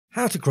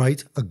How to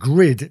create a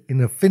grid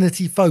in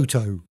Affinity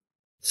Photo.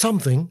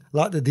 Something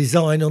like the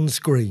design on the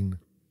screen.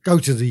 Go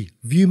to the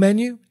View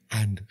menu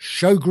and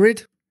Show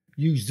Grid.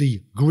 Use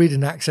the Grid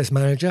and Access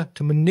Manager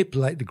to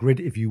manipulate the grid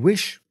if you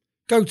wish.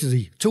 Go to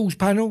the Tools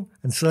panel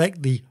and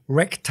select the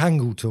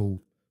Rectangle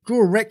tool.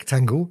 Draw a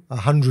rectangle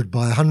 100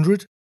 by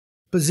 100.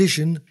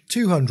 Position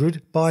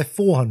 200 by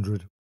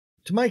 400.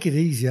 To make it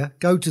easier,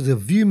 go to the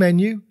View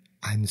menu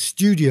and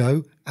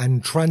Studio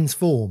and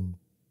Transform.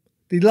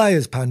 The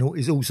Layers panel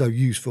is also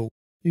useful.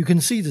 You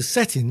can see the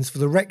settings for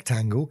the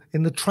rectangle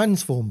in the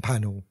Transform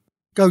panel.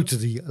 Go to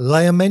the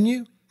Layer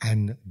menu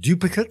and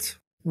Duplicate.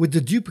 With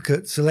the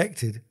duplicate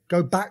selected,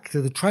 go back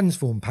to the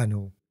Transform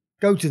panel.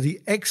 Go to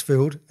the X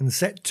field and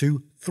set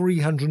to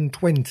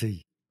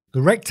 320.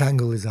 The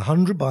rectangle is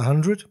 100 by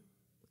 100.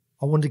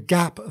 I want a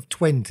gap of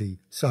 20,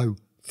 so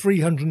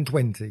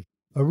 320.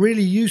 A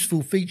really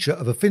useful feature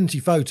of Affinity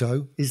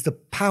Photo is the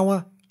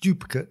Power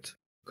Duplicate.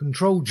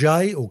 Control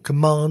J or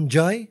Command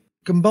J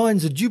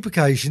combines the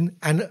duplication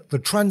and the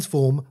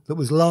transform that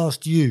was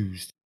last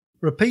used.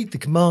 Repeat the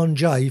Command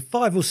J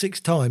 5 or 6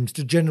 times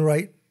to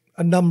generate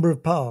a number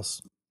of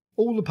paths.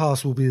 All the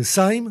paths will be the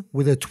same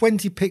with a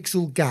 20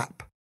 pixel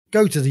gap.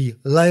 Go to the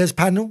Layers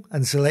panel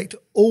and select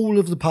all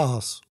of the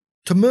paths.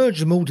 To merge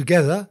them all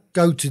together,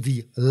 go to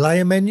the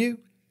Layer menu,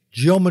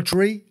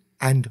 Geometry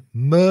and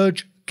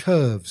Merge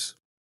Curves.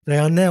 They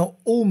are now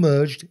all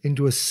merged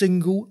into a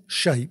single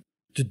shape.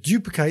 To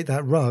duplicate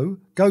that row,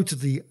 go to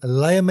the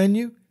Layer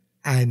menu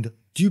and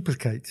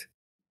Duplicate.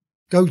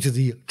 Go to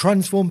the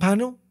Transform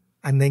panel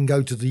and then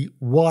go to the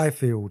Y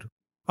field.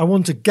 I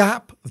want a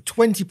gap of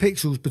 20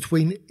 pixels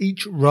between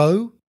each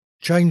row.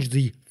 Change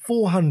the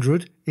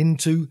 400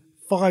 into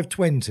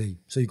 520.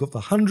 So you've got the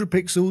 100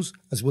 pixels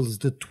as well as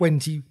the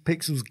 20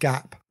 pixels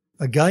gap.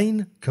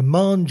 Again,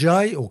 Command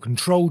J or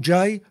Control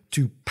J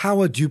to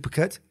power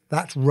duplicate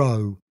that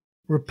row.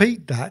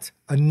 Repeat that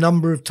a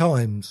number of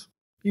times.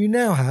 You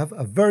now have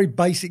a very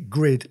basic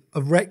grid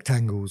of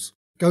rectangles.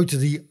 Go to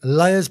the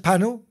Layers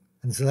panel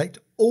and select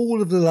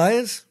all of the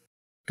layers.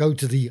 Go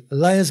to the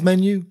Layers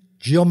menu,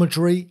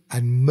 Geometry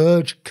and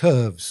Merge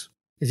Curves.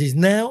 It is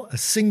now a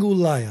single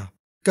layer.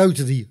 Go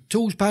to the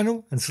Tools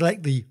panel and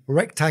select the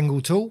Rectangle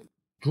tool.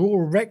 Draw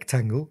a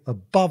rectangle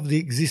above the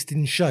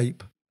existing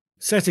shape.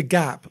 Set a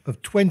gap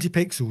of 20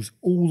 pixels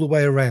all the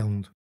way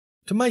around.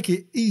 To make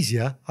it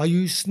easier, I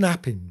use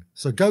snapping.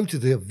 So go to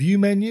the View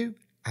menu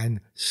and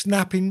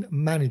Snapping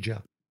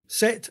Manager.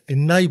 Set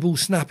Enable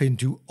Snapping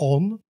to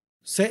On.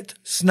 Set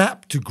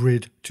Snap to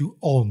Grid to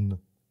On.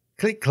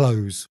 Click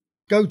Close.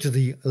 Go to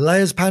the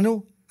Layers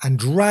panel and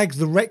drag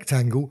the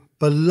rectangle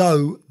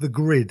below the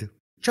grid.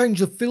 Change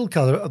the fill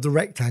colour of the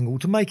rectangle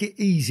to make it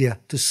easier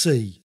to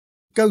see.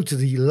 Go to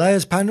the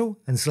Layers panel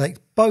and select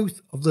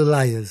both of the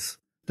layers.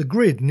 The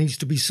grid needs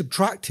to be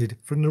subtracted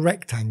from the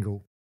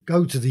rectangle.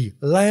 Go to the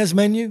Layers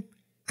menu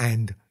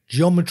and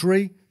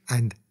Geometry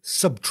and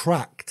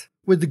Subtract.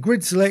 With the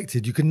grid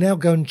selected, you can now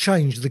go and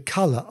change the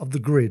colour of the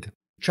grid.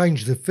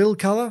 Change the fill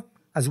colour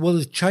as well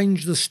as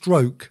change the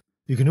stroke.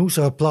 You can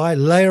also apply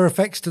layer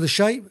effects to the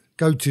shape.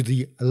 Go to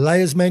the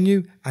Layers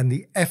menu and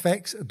the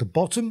FX at the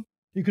bottom.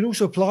 You can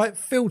also apply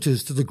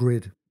filters to the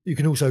grid. You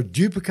can also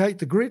duplicate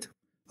the grid,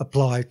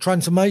 apply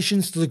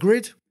transformations to the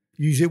grid,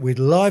 use it with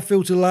live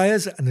filter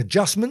layers and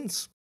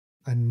adjustments,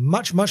 and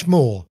much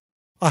more.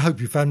 I hope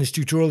you found this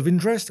tutorial of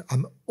interest.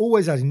 I'm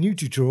always adding new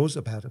tutorials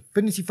about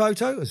Affinity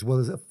Photo as well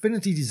as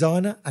Affinity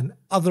Designer and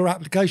other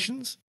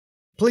applications.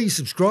 Please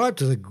subscribe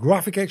to the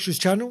Graphicxtras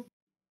channel.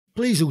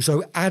 Please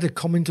also add a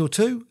comment or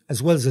two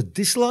as well as a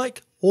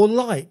dislike or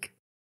like.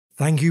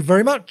 Thank you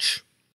very much.